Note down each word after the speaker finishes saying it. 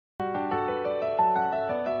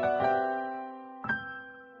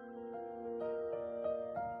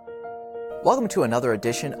Welcome to another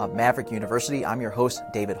edition of Maverick University. I'm your host,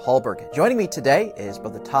 David Hallberg. Joining me today is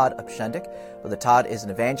Brother Todd Upshendick. Brother Todd is an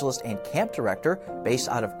evangelist and camp director based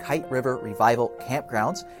out of Kite River Revival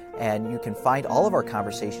Campgrounds. And you can find all of our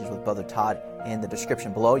conversations with Brother Todd in the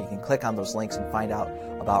description below. You can click on those links and find out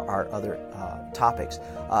about our other topics.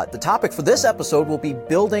 The topic for this episode will be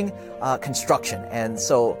building construction. And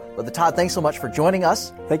so, Brother Todd, thanks so much for joining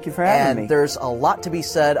us. Thank you for having me. And there's a lot to be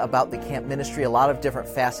said about the camp ministry, a lot of different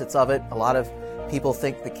facets of it. A lot of people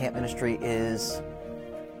think the camp ministry is,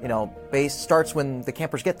 starts when the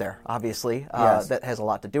campers get there, obviously. Yes. That has a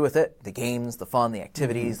lot to do with it. The games, the fun, the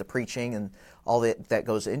activities, the preaching, and all that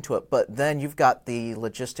goes into it. But then you've got the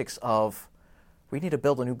logistics of, we need to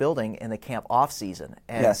build a new building in the camp off season.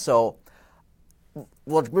 And so,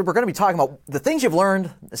 well, we're going to be talking about the things you've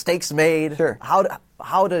learned, mistakes made. Sure.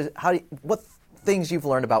 What things you've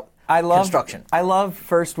learned about construction. I love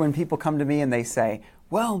first when people come to me and they say,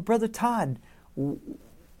 "Well, Brother Todd,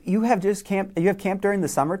 you have camp during the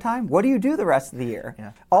summertime? What do you do the rest of the year?"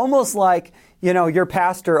 Yeah. Almost like, your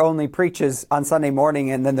pastor only preaches on Sunday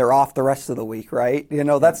morning and then they're off the rest of the week, right?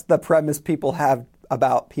 That's the premise people have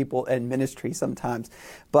about people in ministry sometimes.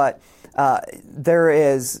 But there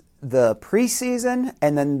is the preseason,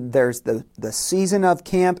 and then there's the season of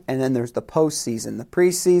camp, and then there's the postseason. The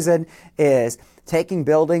preseason is taking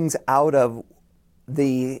buildings out of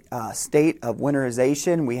the state of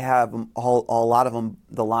winterization. We have a lot of them,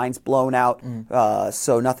 the lines blown out,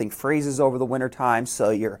 so nothing freezes over the wintertime.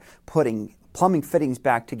 So you're putting plumbing fittings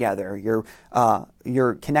back together.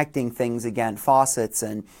 You're connecting things again, faucets,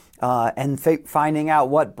 and finding out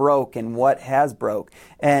what broke and what has broke.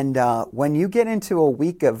 And when you get into a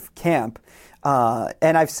week of camp,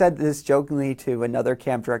 and I've said this jokingly to another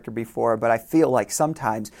camp director before, but I feel like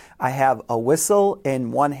sometimes I have a whistle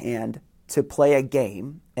in one hand to play a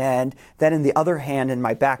game, and then in the other hand in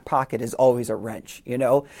my back pocket is always a wrench,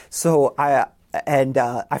 So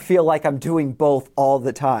I feel like I'm doing both all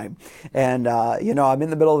the time. And, I'm in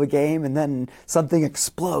the middle of a game and then something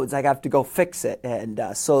explodes. I have to go fix it. And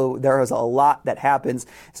so there is a lot that happens.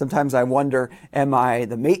 Sometimes I wonder, am I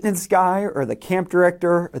the maintenance guy or the camp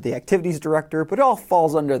director or the activities director? But it all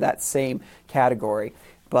falls under that same category.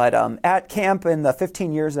 But at camp, in the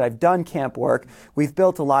 15 years that I've done camp work, we've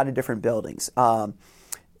built a lot of different buildings.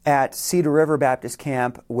 At Cedar River Baptist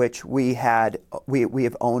Camp, which we have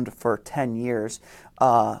owned for 10 years,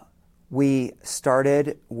 we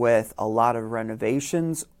started with a lot of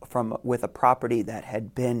renovations with a property that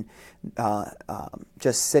had been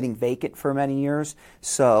just sitting vacant for many years.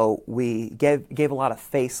 So we gave a lot of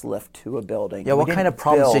facelift to a building. Yeah, what kind of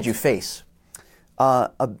problems did you face?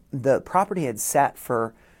 The property had sat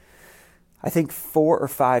for, I think, 4 or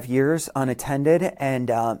 5 years unattended,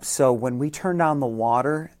 and so when we turned on the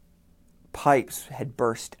water, pipes had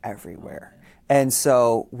burst everywhere. And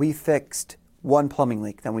so we fixed one plumbing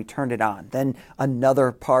leak, then we turned it on, then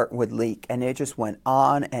another part would leak, and it just went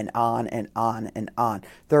on and on and on and on.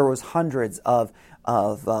 There was hundreds of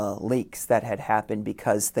leaks that had happened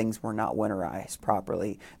because things were not winterized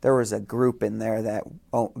properly. There was a group in there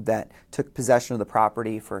that took possession of the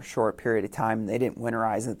property for a short period of time, and they didn't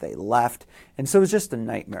winterize it, they left, and so it was just a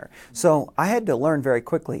nightmare. So I had to learn very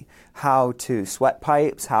quickly how to sweat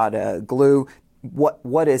pipes, how to glue,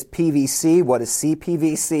 what is PVC, what is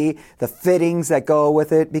CPVC, the fittings that go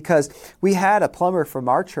with it, because we had a plumber from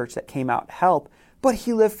our church that came out to help, but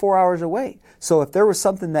he lived 4 hours away. So if there was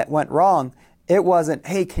something that went wrong, it wasn't,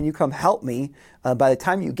 "Hey, can you come help me? By the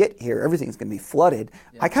time you get here, everything's going to be flooded."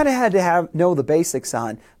 Yeah. I kind of had to know the basics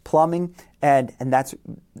on plumbing, and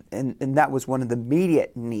that was one of the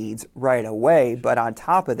immediate needs right away. But on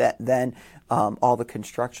top of that, then all the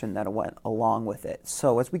construction that went along with it.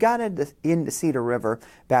 So as we got into Cedar River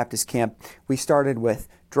Baptist Camp, we started with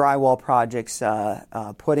drywall projects,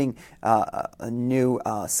 putting a new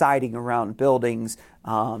siding around buildings.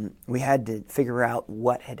 We had to figure out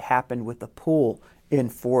what had happened with the pool in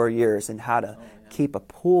 4 years and how to keep a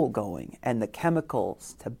pool going and the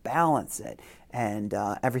chemicals to balance it and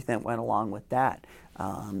everything that went along with that.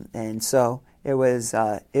 And so it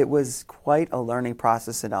was quite a learning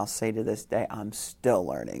process, and I'll say to this day, I'm still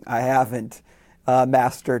learning. I haven't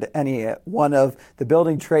mastered any one of the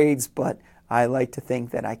building trades, but I like to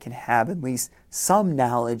think that I can have at least some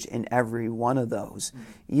knowledge in every one of those.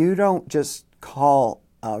 You don't just call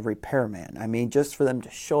a repairman. I mean, just for them to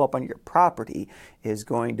show up on your property is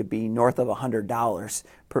going to be north of $100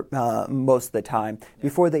 most of the time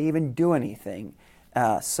before they even do anything.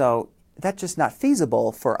 So that's just not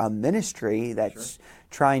feasible for a ministry that's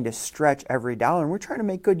trying to stretch every dollar. And we're trying to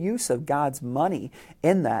make good use of God's money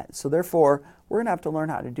in that. So therefore, we're going to have to learn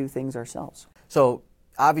how to do things ourselves. So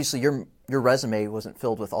obviously you're your resume wasn't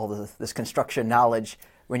filled with all this construction knowledge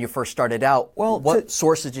when you first started out. Well, what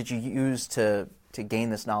sources did you use to gain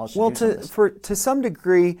this knowledge? Well, to some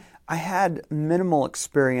degree, I had minimal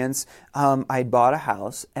experience. I bought a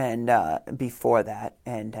house, and before that,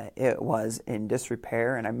 and it was in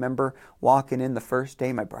disrepair. And I remember walking in the first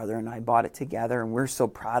day. My brother and I bought it together, and we were so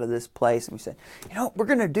proud of this place. And we said, we're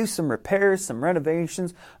going to do some repairs, some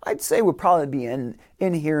renovations. I'd say we'll probably be in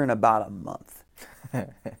here in about a month.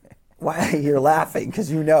 Why you're laughing? Because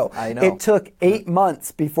I know it took 8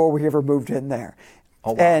 months before we ever moved in there.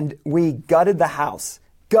 Oh, wow. And we gutted the house.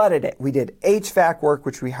 Gutted it. We did HVAC work,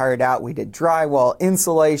 which we hired out. We did drywall,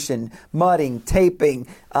 insulation, mudding, taping,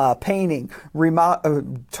 painting,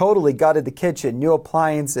 totally gutted the kitchen, new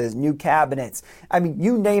appliances, new cabinets. I mean,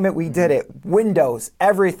 you name it, we did it. Windows,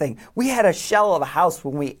 everything. We had a shell of a house by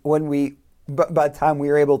the time we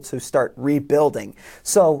were able to start rebuilding.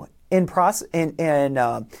 So in doing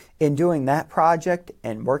that project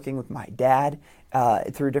and working with my dad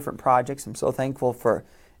through different projects, I'm so thankful for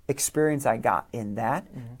experience I got in that.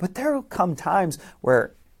 Mm-hmm. But there will come times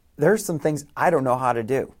where there's some things I don't know how to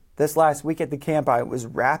do. This last week at the camp, I was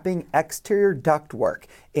wrapping exterior ductwork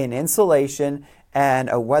in insulation and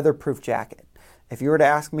a weatherproof jacket. If you were to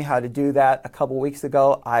ask me how to do that a couple weeks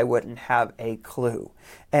ago, I wouldn't have a clue.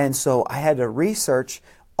 And so I had to research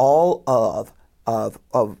all of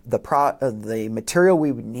the material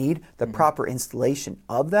we would need, the proper installation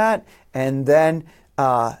of that, and then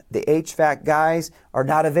the HVAC guys are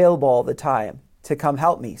not available all the time to come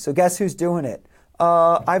help me. So guess who's doing it?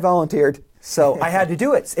 I volunteered. So I had to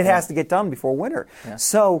do it. It has to get done before winter. Yeah.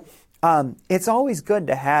 So it's always good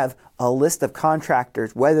to have a list of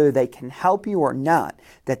contractors, whether they can help you or not,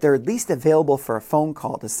 that they're at least available for a phone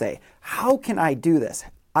call to say, how can I do this?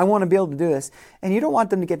 I want to be able to do this. And you don't want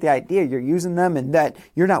them to get the idea you're using them and that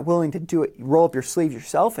you're not willing to do it, roll up your sleeves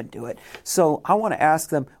yourself and do it. So I want to ask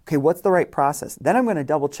them, okay, what's the right process? Then I'm going to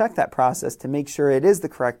double check that process to make sure it is the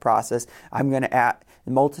correct process. I'm going to add a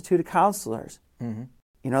multitude of counselors. Mm-hmm.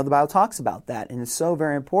 The Bible talks about that, and it's so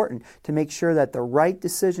very important to make sure that the right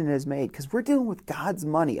decision is made, because we're dealing with God's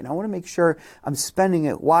money, and I want to make sure I'm spending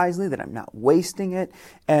it wisely, that I'm not wasting it.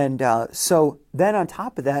 And so then on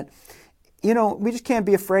top of that, we just can't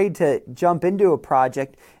be afraid to jump into a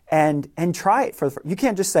project and try it. You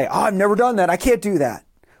can't just say, I've never done that. I can't do that.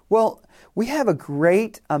 Well, we have a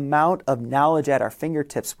great amount of knowledge at our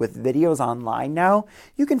fingertips with videos online now.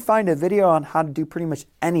 You can find a video on how to do pretty much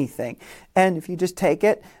anything. And if you just take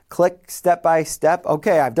it, click step by step.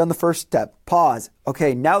 Okay, I've done the first step. Pause.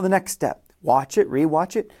 Okay, now the next step. Watch it,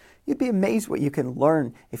 rewatch it. You'd be amazed what you can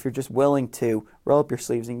learn if you're just willing to roll up your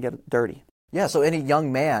sleeves and get dirty. Yeah, so any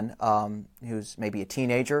young man who's maybe a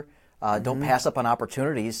teenager, don't pass up on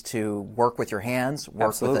opportunities to work with your hands, work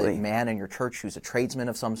Absolutely. with a man in your church who's a tradesman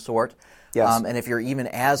of some sort. Yes. And if you're even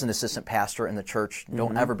as an assistant pastor in the church,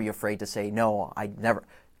 don't ever be afraid to say, no, I never.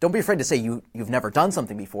 Don't be afraid to say you've never done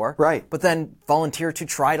something before. Right. But then volunteer to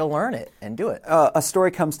try to learn it and do it. A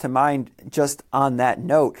story comes to mind just on that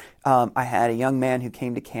note. I had a young man who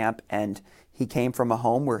came to camp, and he came from a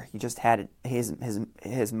home where he just had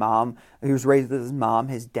his mom. He was raised with his mom.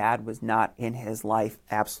 His dad was not in his life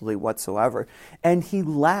absolutely whatsoever. And he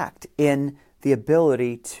lacked in the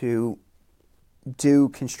ability to do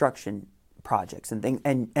construction projects and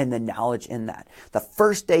the knowledge in that. The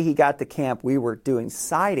first day he got to camp, we were doing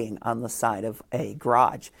siding on the side of a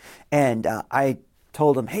garage. And I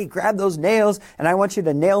told him, hey, grab those nails, and I want you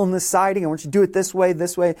to nail in this siding. I want you to do it this way.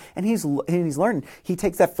 And he's learning. He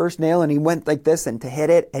takes that first nail, and he went like this, and to hit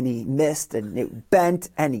it, and he missed, and it bent,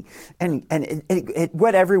 and it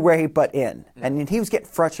went every way but in. And he was getting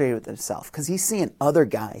frustrated with himself because he's seeing other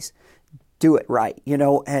guys do it right,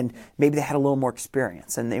 and maybe they had a little more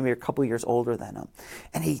experience, and they were a couple of years older than him.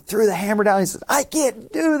 And he threw the hammer down. He says, I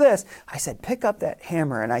can't do this. I said, pick up that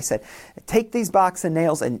hammer. And I said, take these box of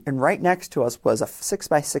nails. And right next to us was a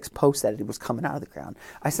 6x6 post that was coming out of the ground.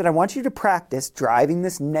 I said, I want you to practice driving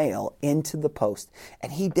this nail into the post.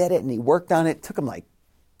 And he did it, and he worked on it. It took him like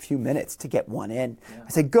a few minutes to get one in. Yeah. I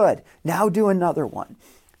said, good. Now do another one.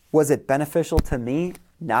 Was it beneficial to me?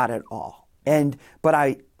 Not at all.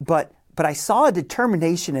 But I saw a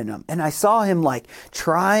determination in him, and I saw him like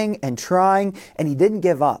trying, and he didn't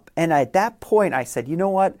give up. And at that point, I said, you know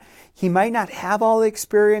what? He might not have all the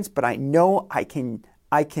experience, but I know I can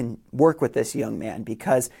work with this young man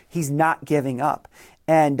because he's not giving up.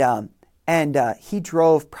 And he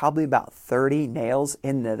drove probably about 30 nails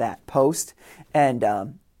into that post, and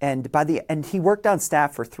and he worked on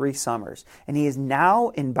staff for 3 summers, and he is now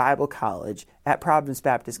in Bible college at Providence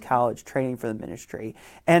Baptist College training for the ministry.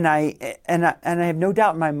 And I have no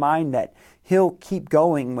doubt in my mind that he'll keep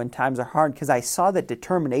going when times are hard, because I saw that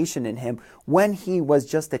determination in him when he was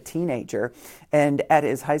just a teenager. And at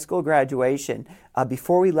his high school graduation,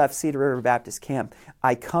 before we left Cedar River Baptist Camp,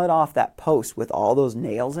 I cut off that post with all those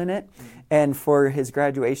nails in it. Mm-hmm. And for his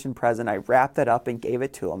graduation present, I wrapped it up and gave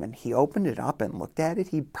it to him. And he opened it up and looked at it.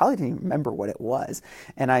 He probably didn't even remember what it was.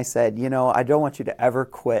 And I said, I don't want you to ever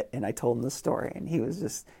quit. And I told him the story. And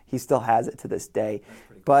he still has it to this day.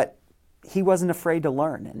 But he wasn't afraid to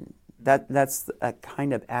learn. And that's a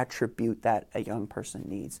kind of attribute that a young person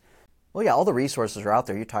needs. Well, yeah, all the resources are out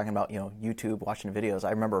there. You're talking about, YouTube, watching videos.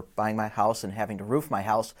 I remember buying my house and having to roof my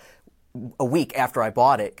house a week after I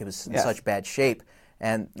bought it. It was in such bad shape.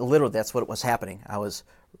 And literally, that's what was happening. I was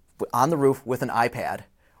on the roof with an iPad,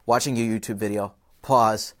 watching a YouTube video,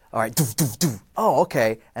 pause, all right, oh,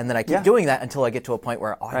 okay. And then I keep doing that until I get to a point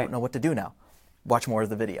where, I don't know what to do now. Watch more of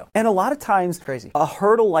the video. And a lot of times, crazy. A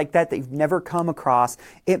hurdle like that you've never come across,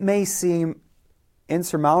 it may seem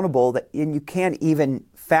insurmountable, and you can't even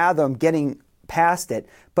fathom getting past it.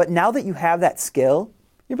 But now that you have that skill,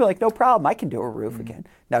 you'll be like, no problem, I can do a roof again.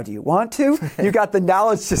 Now, do you want to? You got the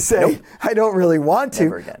knowledge to say, nope. I don't really want to.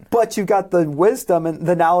 Never again. But you got the wisdom and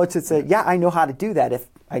the knowledge to say, yeah, I know how to do that if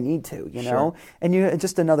I need to, know? And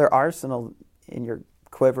just another arsenal in your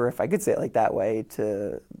quiver, if I could say it like that way,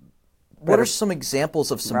 to What are some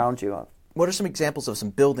examples of round you up? What are some examples of some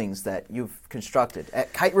buildings that you've constructed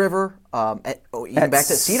at Kite River, even back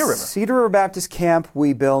to Cedar River? Cedar River Baptist Camp,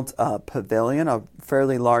 we built a pavilion, a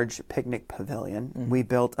fairly large picnic pavilion. Mm-hmm. We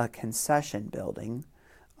built a concession building.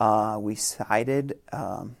 We sided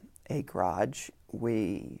a garage.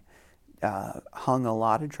 We hung a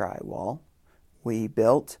lot of drywall. We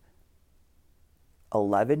built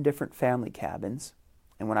 11 different family cabins.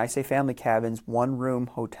 And when I say family cabins, one-room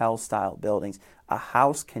hotel-style buildings, a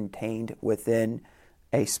house contained within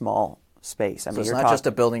a small space. So it's not just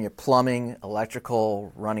a building, you're plumbing,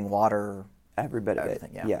 electrical, running water. Every bit of it,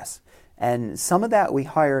 yeah. Yes. And some of that we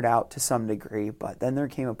hired out to some degree, but then there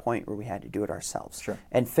came a point where we had to do it ourselves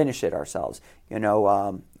and finish it ourselves.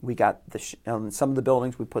 We got some of the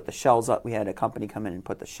buildings, we put the shells up. We had a company come in and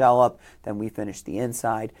put the shell up. Then we finished the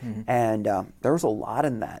inside. Mm-hmm. And there was a lot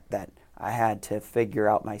in that I had to figure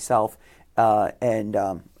out myself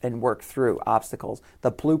and work through obstacles.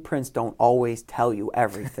 The blueprints don't always tell you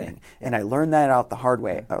everything, and I learned that the hard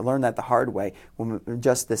way. When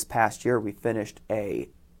just this past year we finished a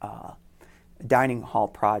dining hall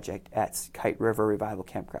project at Kite River Revival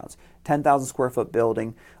Campgrounds, 10,000 square foot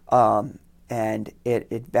building, and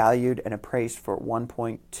it valued and appraised for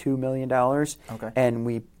 $1.2 million. Okay. And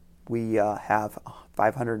we have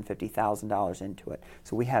 $550,000 into it,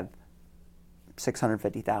 so we have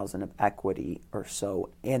 $650,000 of equity or so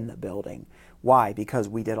in the building. Why? Because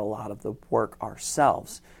we did a lot of the work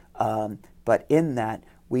ourselves. But in that,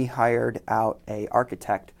 we hired out an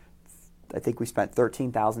architect. I think we spent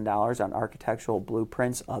 $13,000 on architectural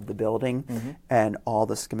blueprints of the building and all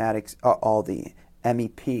the schematics, all the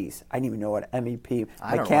MEPs. I didn't even know what MEP,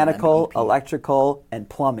 mechanical, electrical, and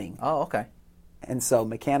plumbing. Oh, okay. And so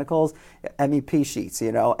mechanicals, MEP sheets,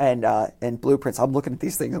 and blueprints. I'm looking at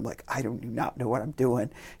these things. I'm like, I do not know what I'm doing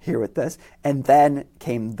here with this. And then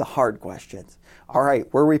came the hard questions. All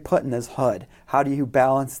right, where are we putting this hood? How do you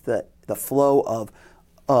balance the flow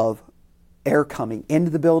of air coming into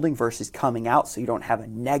the building versus coming out, so you don't have a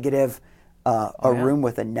negative room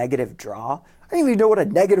with a negative draw? I didn't even know what a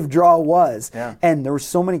negative draw was. Yeah. And there were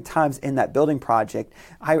so many times in that building project,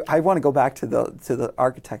 I want to go back to the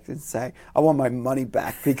architect and say, I want my money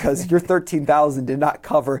back, because your $13,000 did not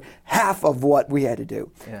cover half of what we had to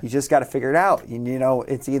do. Yeah. You just got to figure it out.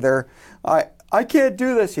 It's either, I can't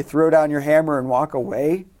do this, you throw down your hammer and walk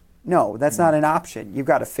away. No, that's not an option. You've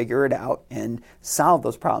got to figure it out and solve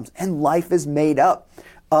those problems. And life is made up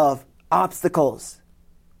of obstacles.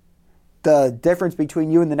 The difference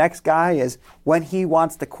between you and the next guy is when he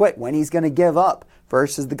wants to quit, when he's going to give up,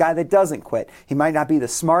 versus the guy that doesn't quit. He might not be the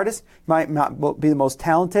smartest, might not be the most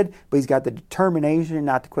talented, but he's got the determination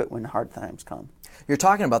not to quit when hard times come. You're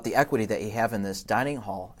talking about the equity that you have in this dining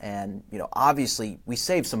hall, and obviously we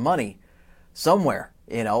save some money somewhere,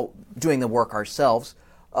 doing the work ourselves,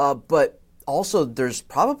 but also there's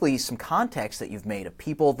probably some contacts that you've made of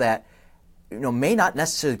people that may not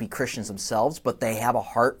necessarily be Christians themselves, but they have a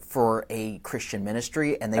heart for a Christian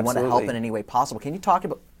ministry and they want to help in any way possible. Can you talk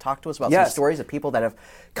talk to us about some stories of people that have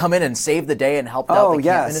come in and saved the day and helped out the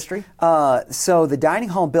camp industry? So the dining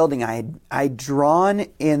hall building, I'd drawn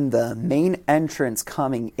in the main entrance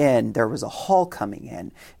coming in. There was a hall coming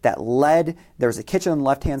in that led. There was a kitchen on the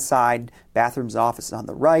left-hand side, bathrooms, offices on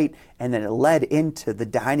the right, and then it led into the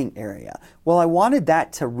dining area. Well, I wanted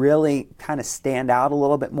that to really kind of stand out a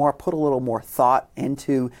little bit more, put a little more thought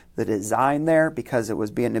into the design there, because it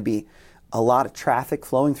was being to be a lot of traffic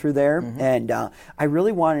flowing through there. And I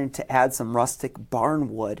really wanted to add some rustic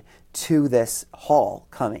barn wood to this hall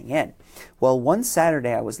coming in. Well, one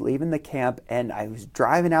Saturday I was leaving the camp and I was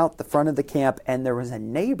driving out the front of the camp, and there was a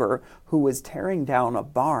neighbor who was tearing down a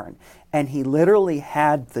barn, and he literally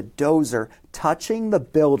had the dozer touching the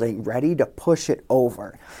building ready to push it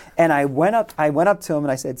over. And I went up to him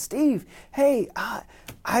and I said, "Steve, hey,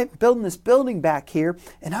 I'm building this building back here,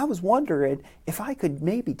 and I was wondering if I could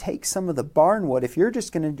maybe take some of the barn wood, if you're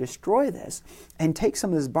just going to destroy this, and take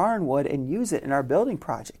some of this barn wood and use it in our building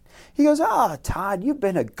project." He goes, "Todd, you've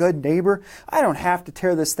been a good neighbor. I don't have to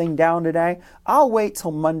tear this thing down today. I'll wait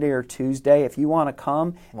till Monday or Tuesday if you want to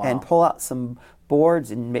come and pull out some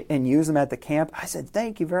boards and use them at the camp." I said,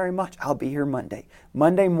 "Thank you very much. I'll be here Monday."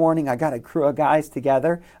 Monday morning, I got a crew of guys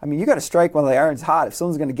together. I mean, you got to strike while the iron's hot. If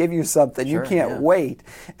someone's going to give you something, you can't wait.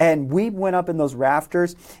 And we went up in those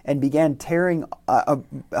rafters and began throwing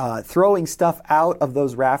stuff out of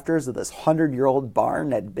those rafters of this 100-year-old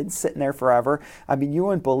barn that had been sitting there forever. I mean, you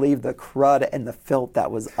wouldn't believe the crud and the filth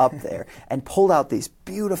that was up there. And pulled out these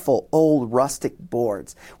beautiful old rustic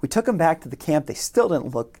boards. We took them back to the camp. They still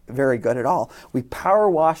didn't look very good at all. We power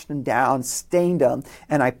washed them down, stained them,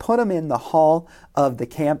 and I put them in the hall of the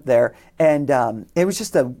camp there. And it was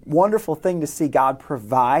just a wonderful thing to see God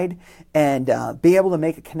provide and be able to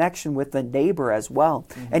make a connection with the neighbor as well.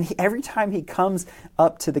 And every time he comes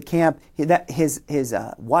up to the camp, his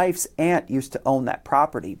wife's aunt used to own that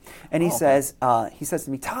property. And he says to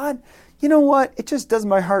me, "Todd, you know what? It just does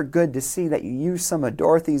my heart good to see that you use some of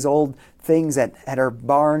Dorothy's old things at her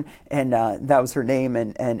barn," and that was her name.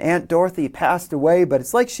 And Aunt Dorothy passed away, but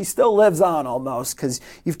it's like she still lives on almost, because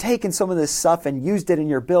you've taken some of this stuff and used it in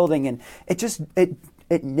your building, and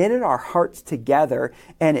it knitted our hearts together,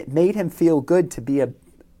 and it made him feel good to be a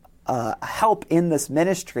help in this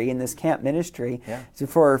ministry, in this camp ministry,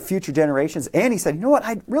 for future generations. And he said, "You know what?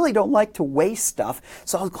 I really don't like to waste stuff,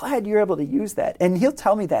 so I'm glad you're able to use that." And he'll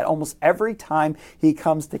tell me that almost every time he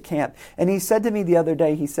comes to camp. And he said to me the other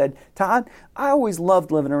day, he said, "Todd, I always loved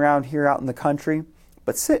living around here out in the country,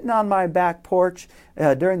 but sitting on my back porch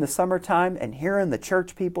during the summertime and hearing the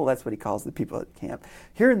church people," that's what he calls the people at camp,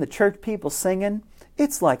 "hearing the church people singing,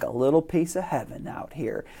 it's like a little piece of heaven out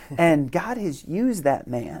here." And God has used that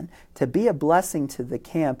man to be a blessing to the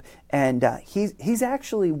camp. And he's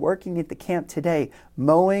actually working at the camp today,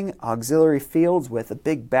 mowing auxiliary fields with a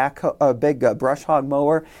big brush hog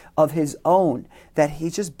mower of his own, that he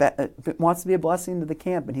just wants to be a blessing to the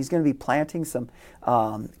camp. And he's going to be planting some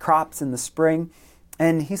crops in the spring.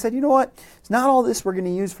 And he said, "You know what? It's not all this we're going to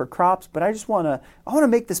use for crops, but I want to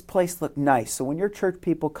make this place look nice. So when your church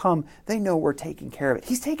people come, they know we're taking care of it."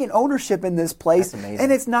 He's taking ownership in this place,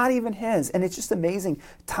 and it's not even his. And it's just amazing.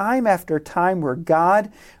 Time after time where God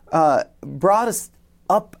brought us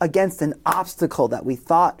up against an obstacle that we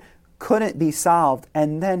thought couldn't be solved.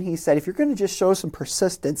 And then he said, "If you're going to just show some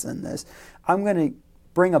persistence in this, I'm going to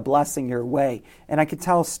bring a blessing your way." And I could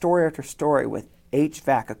tell story after story with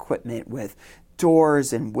HVAC equipment, with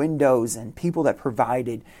doors and windows and people that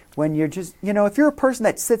provided. When you're just, if you're a person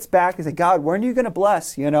that sits back and says, "God, when are you going to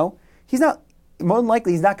bless?" He's not, more than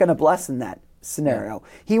likely, he's not going to bless in that scenario.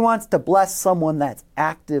 He wants to bless someone that's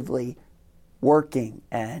actively working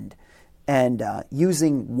and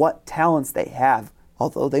using what talents they have,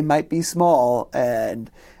 although they might be small, and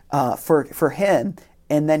for him,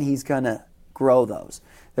 and then he's going to grow those.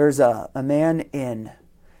 There's a man in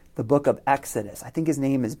the book of Exodus. I think his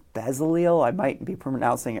name is Bezaleel. I might be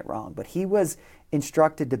pronouncing it wrong, but he was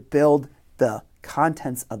instructed to build the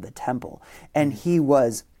contents of the temple, and he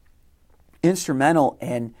was instrumental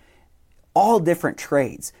in all different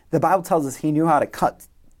trades. The Bible tells us he knew how to cut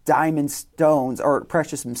diamond stones or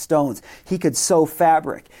precious stones. He could sew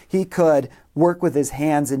fabric. He could work with his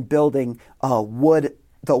hands in building wood,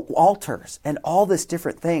 the altars, and all this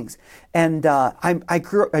different things. And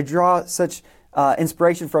I draw such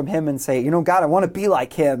inspiration from him and say, "God, I want to be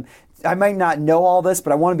like him. I might not know all this,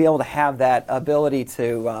 but I want to be able to have that ability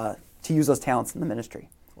to use those talents in the ministry."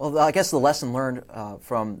 Well, I guess the lesson learned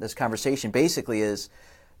from this conversation basically is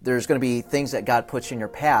there's going to be things that God puts in your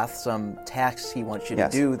path, some tasks He wants you to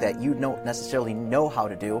do that you don't necessarily know how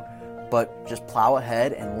to do, but just plow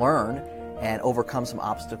ahead and learn and overcome some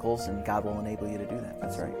obstacles, and God will enable you to do that.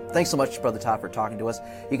 That's right. Thanks so much, Brother Todd, for talking to us.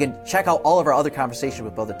 You can check out all of our other conversations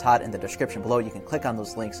with Brother Todd in the description below. You can click on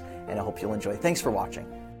those links, and I hope you'll enjoy. Thanks for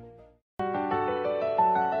watching.